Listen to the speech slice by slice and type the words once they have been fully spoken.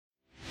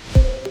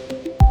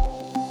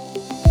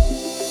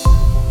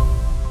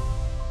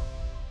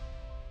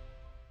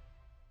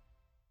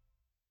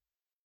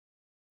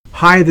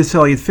Hi, this is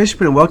Elliot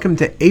Fishman, and welcome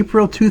to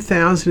April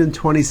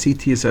 2020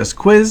 CTSS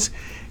quiz.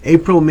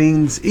 April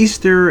means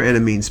Easter, and it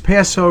means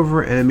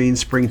Passover, and it means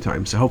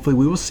springtime. So hopefully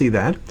we will see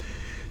that.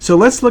 So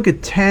let's look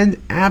at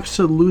 10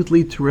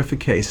 absolutely terrific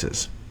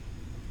cases.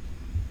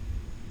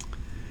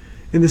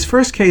 In this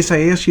first case,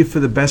 I asked you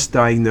for the best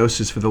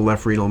diagnosis for the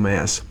left renal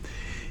mass.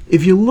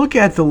 If you look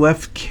at the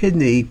left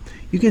kidney,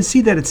 you can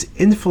see that it's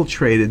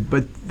infiltrated,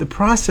 but the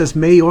process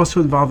may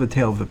also involve the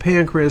tail of the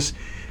pancreas.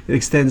 It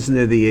extends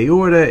into the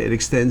aorta, it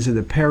extends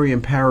into peri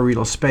and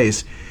pararenal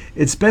space.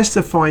 It's best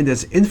defined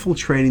as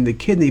infiltrating the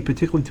kidney,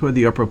 particularly toward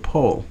the upper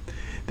pole.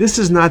 This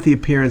is not the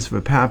appearance of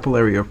a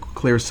papillary or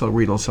clear cell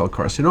renal cell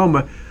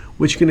carcinoma,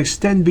 which can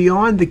extend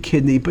beyond the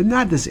kidney, but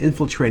not this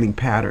infiltrating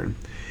pattern.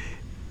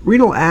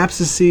 Renal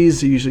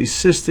abscesses are usually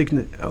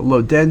cystic,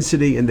 low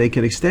density, and they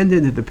can extend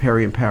into the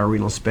peri and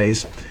pararenal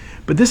space,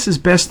 but this is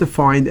best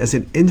defined as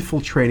an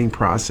infiltrating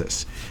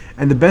process.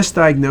 And the best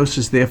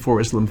diagnosis, therefore,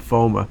 is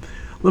lymphoma.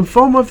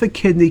 Lymphoma of the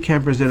kidney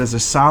can present as a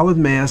solid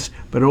mass,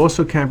 but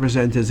also can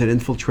present as an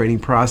infiltrating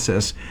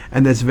process,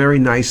 and that's very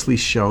nicely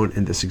shown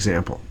in this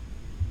example.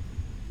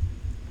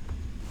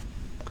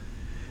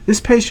 This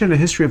patient had a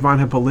history of von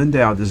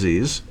Hippel-Lindau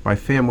disease, by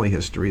family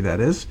history that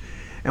is,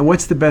 and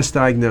what's the best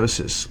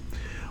diagnosis?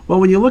 Well,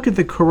 when you look at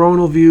the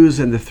coronal views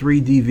and the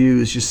 3D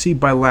views, you see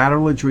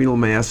bilateral adrenal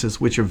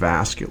masses which are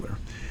vascular.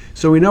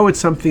 So we know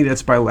it's something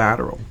that's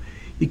bilateral.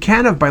 You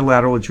can have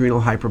bilateral adrenal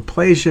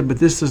hyperplasia, but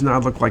this does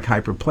not look like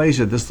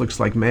hyperplasia. This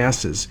looks like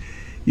masses.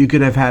 You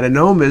could have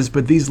adenomas,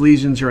 but these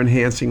lesions are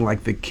enhancing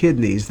like the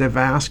kidneys. They're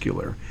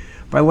vascular.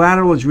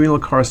 Bilateral adrenal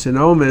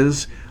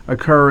carcinomas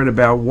occur in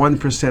about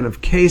 1%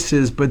 of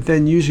cases, but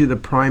then usually the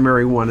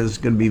primary one is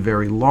going to be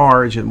very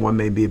large and one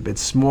may be a bit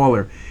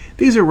smaller.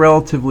 These are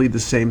relatively the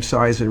same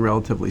size and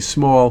relatively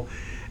small.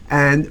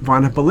 And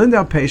von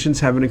Hippel-Lindau patients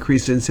have an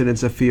increased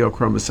incidence of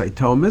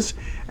pheochromocytomas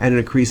and an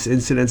increased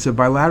incidence of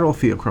bilateral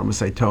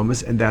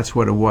pheochromocytomas, and that's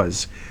what it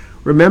was.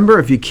 Remember,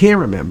 if you can't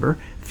remember,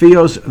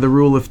 Theo's the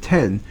rule of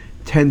 10.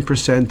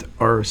 10%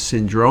 are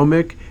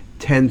syndromic,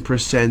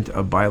 10%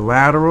 are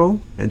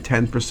bilateral, and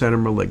 10% are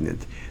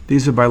malignant.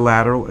 These are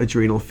bilateral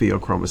adrenal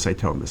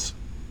pheochromocytomas.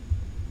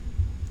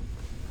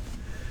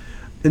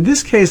 In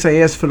this case, I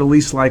asked for the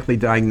least likely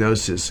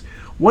diagnosis.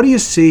 What do you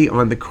see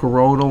on the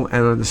coronal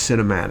and on the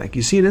cinematic?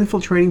 You see an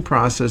infiltrating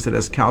process that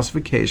has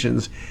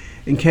calcifications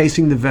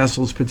encasing the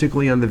vessels,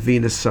 particularly on the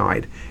venous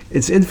side.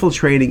 It's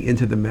infiltrating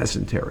into the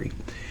mesentery.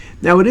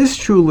 Now, it is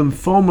true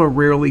lymphoma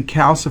rarely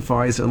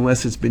calcifies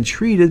unless it's been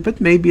treated, but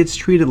maybe it's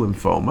treated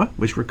lymphoma,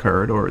 which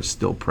recurred or is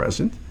still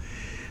present.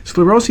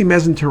 Sclerosing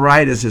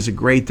mesenteritis is a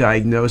great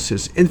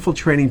diagnosis,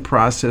 infiltrating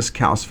process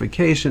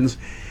calcifications,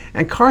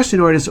 and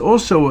carcinoid is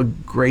also a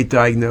great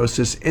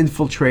diagnosis,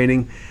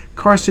 infiltrating.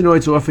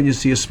 Carcinoids, often you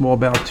see a small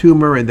bowel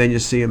tumor and then you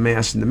see a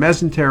mass in the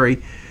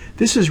mesentery.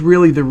 This is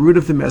really the root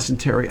of the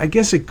mesentery. I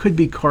guess it could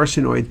be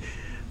carcinoid,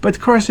 but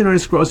carcinoid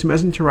and sclerosing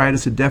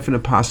mesenteritis are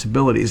definite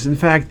possibilities. In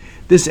fact,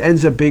 this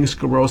ends up being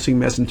sclerosing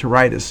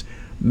mesenteritis,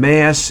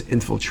 mass,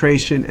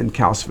 infiltration, and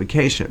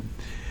calcification.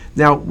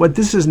 Now, what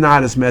this is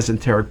not is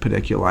mesenteric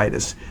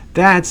pediculitis.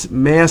 That's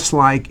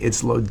mass-like,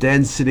 it's low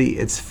density,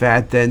 it's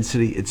fat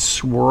density, it's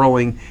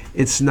swirling,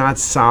 it's not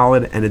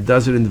solid, and it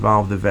doesn't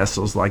involve the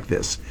vessels like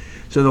this.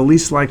 So the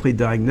least likely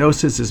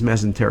diagnosis is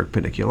mesenteric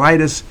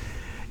pediculitis.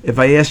 If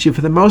I asked you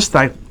for the most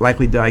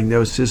likely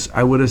diagnosis,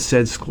 I would have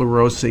said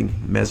sclerosing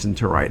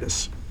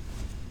mesenteritis.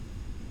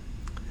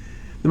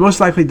 The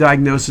most likely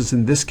diagnosis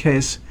in this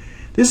case,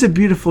 this is a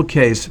beautiful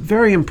case,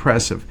 very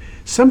impressive.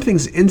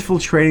 Something's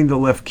infiltrating the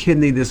left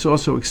kidney. There's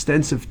also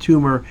extensive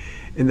tumor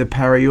in the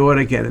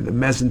paraortic and in the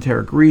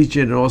mesenteric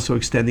region, and also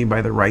extending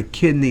by the right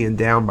kidney and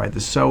down by the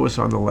psoas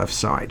on the left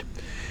side.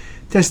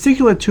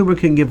 Testicular tumor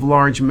can give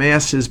large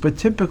masses, but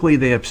typically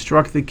they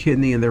obstruct the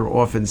kidney and they're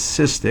often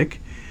cystic.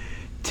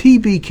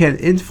 TB can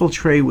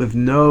infiltrate with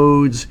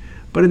nodes,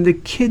 but in the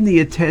kidney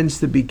it tends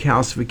to be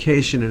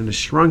calcification. In a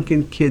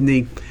shrunken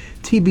kidney,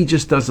 TB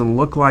just doesn't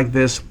look like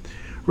this.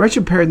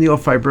 Retroperitoneal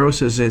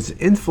fibrosis is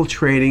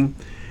infiltrating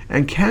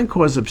and can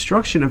cause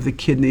obstruction of the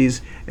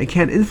kidneys and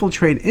can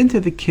infiltrate into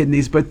the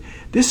kidneys, but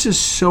this is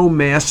so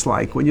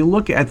mass-like. When you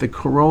look at the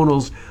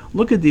coronals,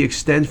 look at the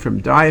extent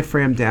from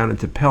diaphragm down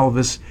into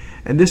pelvis,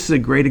 and this is a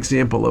great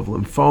example of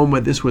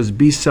lymphoma. This was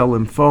B-cell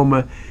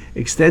lymphoma,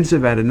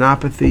 extensive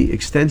adenopathy,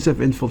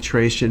 extensive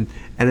infiltration,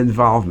 and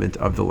involvement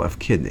of the left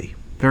kidney.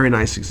 Very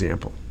nice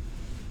example.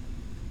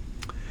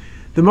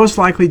 The most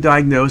likely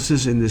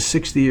diagnosis in this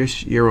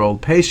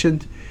 60-year-old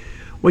patient,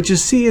 what you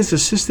see is a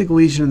cystic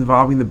lesion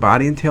involving the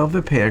body and tail of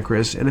the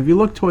pancreas, and if you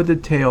look toward the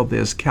tail,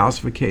 there's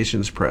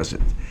calcifications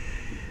present.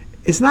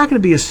 It's not going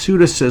to be a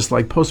pseudocyst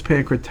like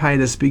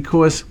postpancreatitis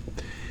because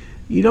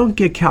you don't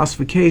get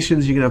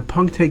calcifications. You're going to have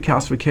punctate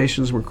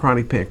calcifications with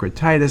chronic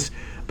pancreatitis,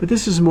 but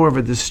this is more of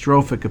a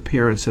dystrophic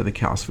appearance of the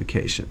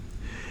calcification.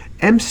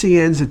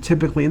 MCNs are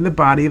typically in the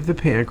body of the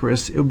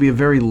pancreas. It would be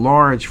very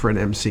large for an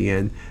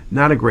MCN,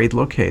 not a great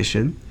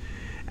location.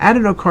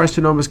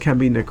 Adenocarcinomas can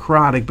be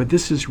necrotic, but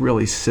this is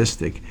really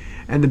cystic.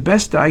 And the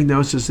best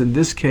diagnosis in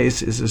this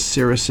case is a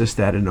serous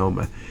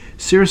cystadenoma.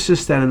 Serous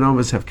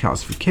cystadenomas have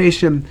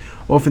calcification.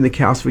 Often the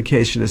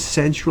calcification is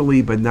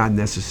centrally, but not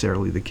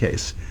necessarily the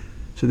case.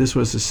 So this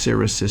was a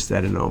serous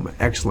cystadenoma.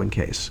 Excellent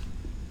case.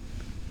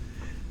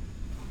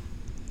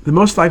 The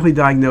most likely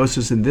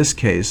diagnosis in this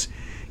case,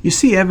 you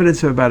see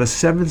evidence of about a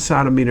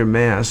 7-centimeter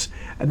mass,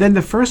 and then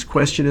the first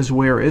question is,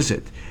 where is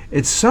it?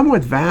 It's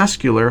somewhat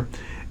vascular,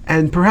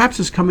 and perhaps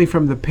it's coming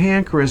from the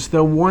pancreas,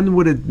 though one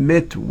would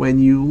admit when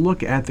you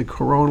look at the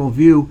coronal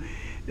view,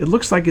 it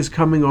looks like it's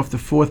coming off the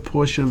fourth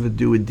portion of the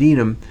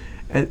duodenum,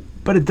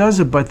 but it does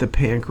abut the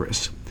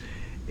pancreas.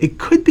 It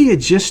could be a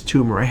GIST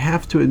tumor, I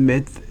have to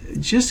admit.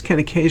 GIST can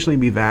occasionally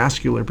be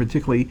vascular,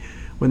 particularly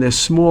when they're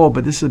small,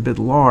 but this is a bit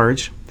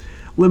large.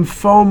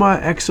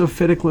 Lymphoma,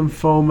 exophytic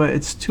lymphoma,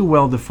 it's too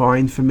well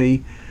defined for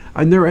me.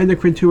 A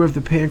neuroendocrine tumor of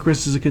the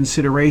pancreas is a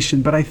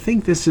consideration, but I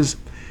think this is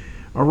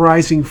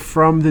arising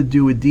from the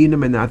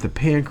duodenum and not the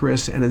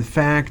pancreas, and in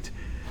fact,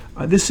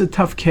 this is a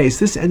tough case.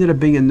 This ended up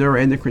being a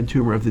neuroendocrine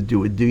tumor of the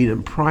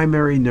duodenum,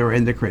 primary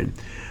neuroendocrine.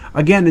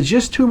 Again, a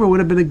GIST tumor would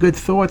have been a good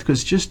thought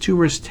because GIST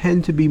tumors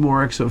tend to be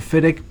more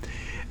exophytic,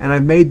 and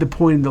I've made the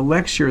point in the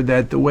lecture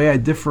that the way I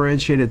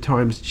differentiate at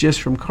times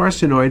GIST from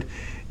carcinoid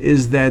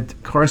is that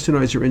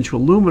carcinoids are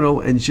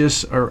intraluminal and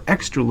GISTs are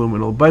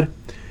extraluminal. But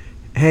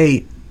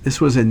hey, this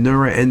was a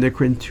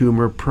neuroendocrine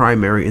tumor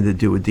primary in the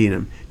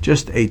duodenum.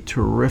 Just a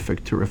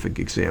terrific, terrific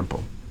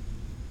example.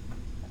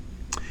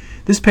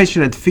 This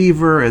patient had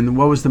fever, and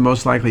what was the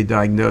most likely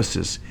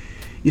diagnosis?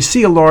 You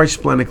see a large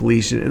splenic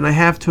lesion, and I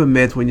have to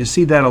admit, when you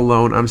see that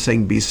alone, I'm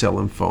saying B-cell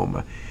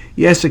lymphoma.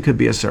 Yes, it could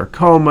be a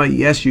sarcoma.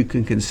 Yes, you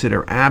can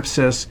consider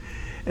abscess.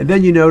 And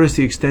then you notice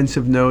the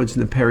extensive nodes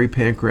in the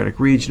peripancreatic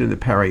region and the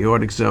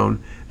paraortic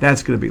zone.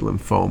 That's going to be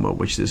lymphoma,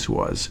 which this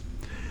was.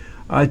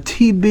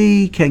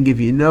 TB can give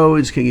you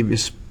nodes, can give you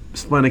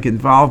splenic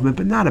involvement,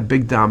 but not a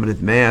big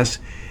dominant mass.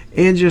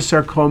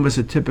 Angiosarcomas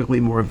are typically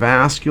more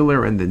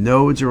vascular, and the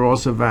nodes are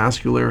also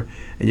vascular,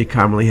 and you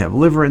commonly have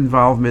liver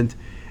involvement.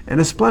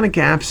 And a splenic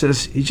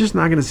abscess, you're just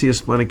not going to see a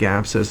splenic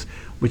abscess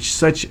with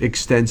such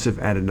extensive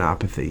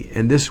adenopathy.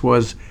 And this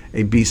was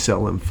a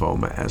B-cell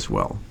lymphoma as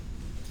well.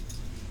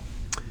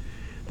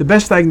 The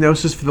best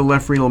diagnosis for the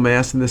left renal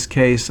mass in this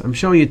case, I'm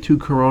showing you two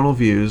coronal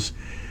views.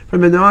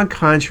 From the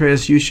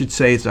non-contrast, you should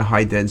say it's a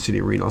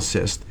high-density renal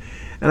cyst.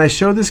 And I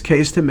show this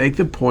case to make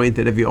the point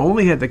that if you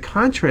only had the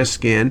contrast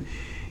scan,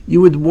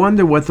 you would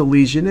wonder what the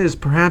lesion is.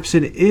 Perhaps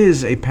it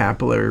is a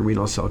papillary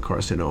renal cell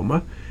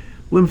carcinoma.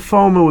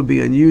 Lymphoma would be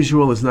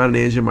unusual. It's not an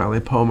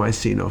angiomyolipoma. I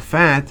see no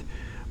fat.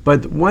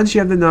 But once you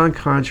have the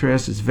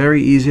non-contrast, it's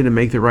very easy to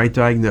make the right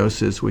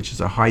diagnosis, which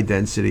is a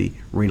high-density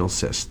renal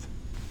cyst.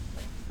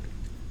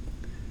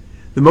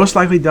 The most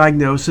likely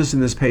diagnosis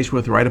in this patient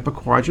with right upper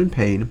quadrant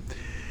pain,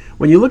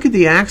 when you look at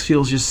the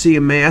axials, you see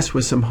a mass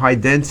with some high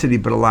density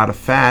but a lot of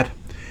fat.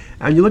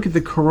 And you look at the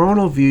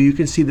coronal view, you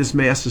can see this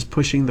mass is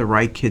pushing the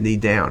right kidney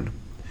down.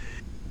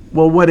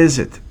 Well, what is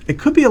it? It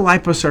could be a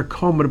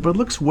liposarcoma, but it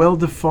looks well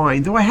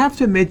defined, though I have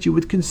to admit you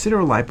would consider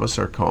a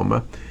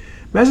liposarcoma.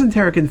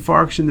 Mesenteric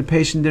infarction, the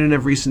patient didn't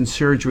have recent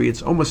surgery.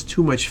 It's almost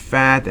too much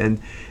fat,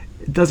 and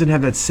it doesn't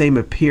have that same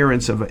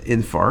appearance of an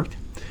infarct.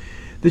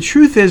 The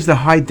truth is the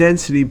high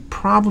density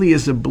probably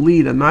is a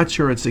bleed. I'm not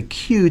sure it's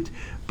acute,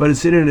 but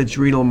it's in an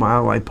adrenal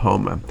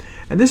myelolipoma.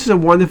 And this is a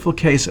wonderful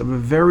case of a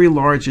very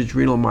large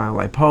adrenal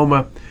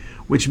myelolipoma,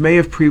 which may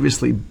have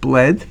previously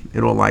bled.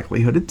 In all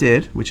likelihood it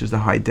did, which is the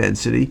high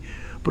density,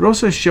 but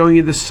also showing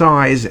you the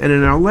size. And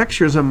in our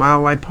lectures on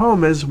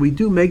myelolipomas, we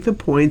do make the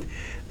point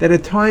that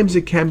at times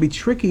it can be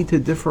tricky to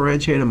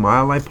differentiate a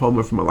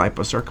myelolipoma from a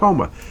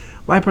liposarcoma.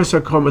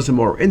 Liposarcomas are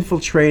more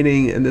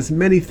infiltrating, and there's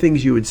many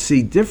things you would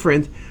see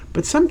different,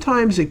 but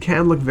sometimes it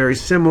can look very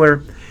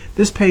similar.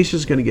 This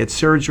patient is going to get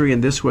surgery,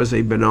 and this was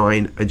a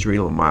benign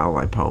adrenal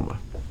myelolipoma.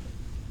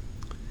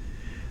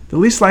 The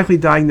least likely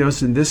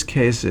diagnosis in this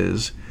case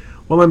is,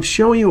 well, I'm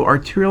showing you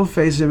arterial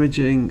phase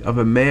imaging of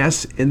a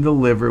mass in the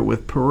liver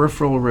with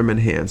peripheral rim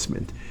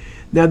enhancement.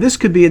 Now, this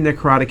could be a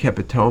necrotic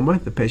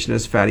hepatoma. The patient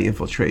has fatty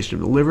infiltration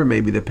of the liver.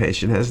 Maybe the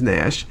patient has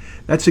NASH.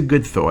 That's a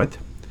good thought.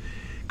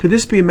 Could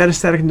this be a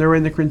metastatic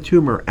neuroendocrine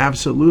tumor?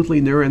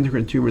 Absolutely.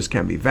 Neuroendocrine tumors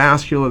can be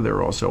vascular.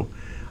 They're also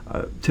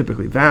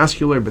typically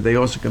vascular, but they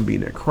also can be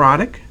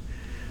necrotic.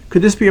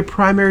 Could this be a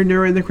primary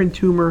neuroendocrine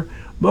tumor?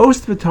 Most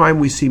of the time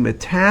we see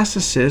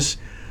metastasis,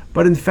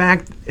 but in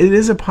fact, it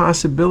is a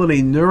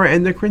possibility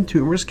neuroendocrine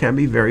tumors can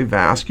be very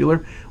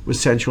vascular with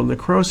central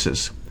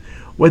necrosis.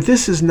 What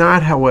this is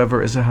not,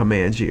 however, is a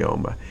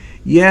hemangioma.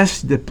 Yes,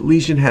 the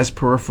lesion has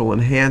peripheral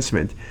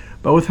enhancement,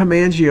 but with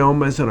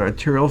hemangiomas and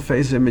arterial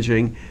phase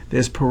imaging,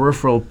 there's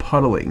peripheral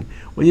puddling.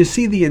 When you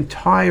see the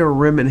entire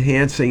rim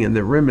enhancing and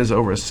the rim is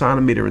over a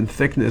centimeter in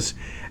thickness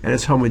and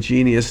it's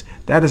homogeneous,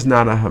 that is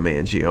not a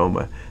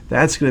hemangioma.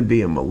 That's going to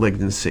be a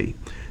malignancy.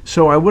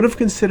 So I would have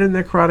considered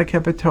necrotic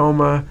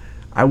hepatoma.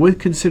 I would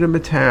consider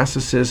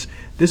metastasis.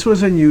 This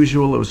was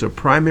unusual. It was a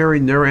primary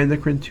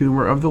neuroendocrine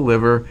tumor of the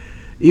liver.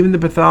 Even the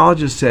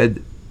pathologist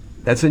said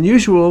That's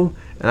unusual,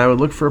 and I would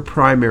look for a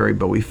primary,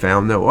 but we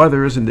found no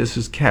others, and this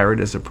is carried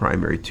as a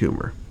primary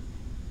tumor.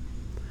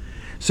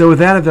 So with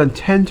that, I've done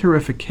 10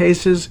 terrific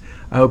cases.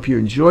 I hope you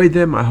enjoyed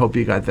them. I hope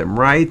you got them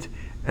right,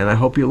 and I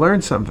hope you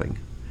learned something.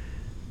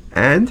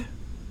 And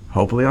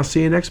hopefully I'll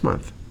see you next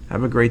month.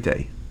 Have a great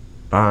day.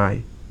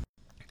 Bye.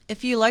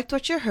 If you liked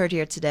what you heard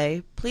here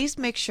today, please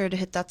make sure to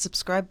hit that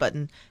subscribe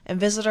button and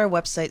visit our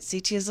website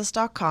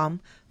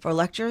ctisus.com for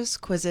lectures,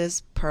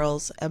 quizzes,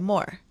 pearls, and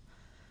more.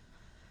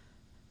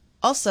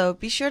 Also,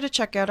 be sure to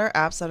check out our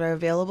apps that are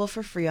available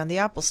for free on the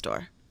Apple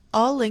Store.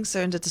 All links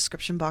are in the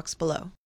description box below.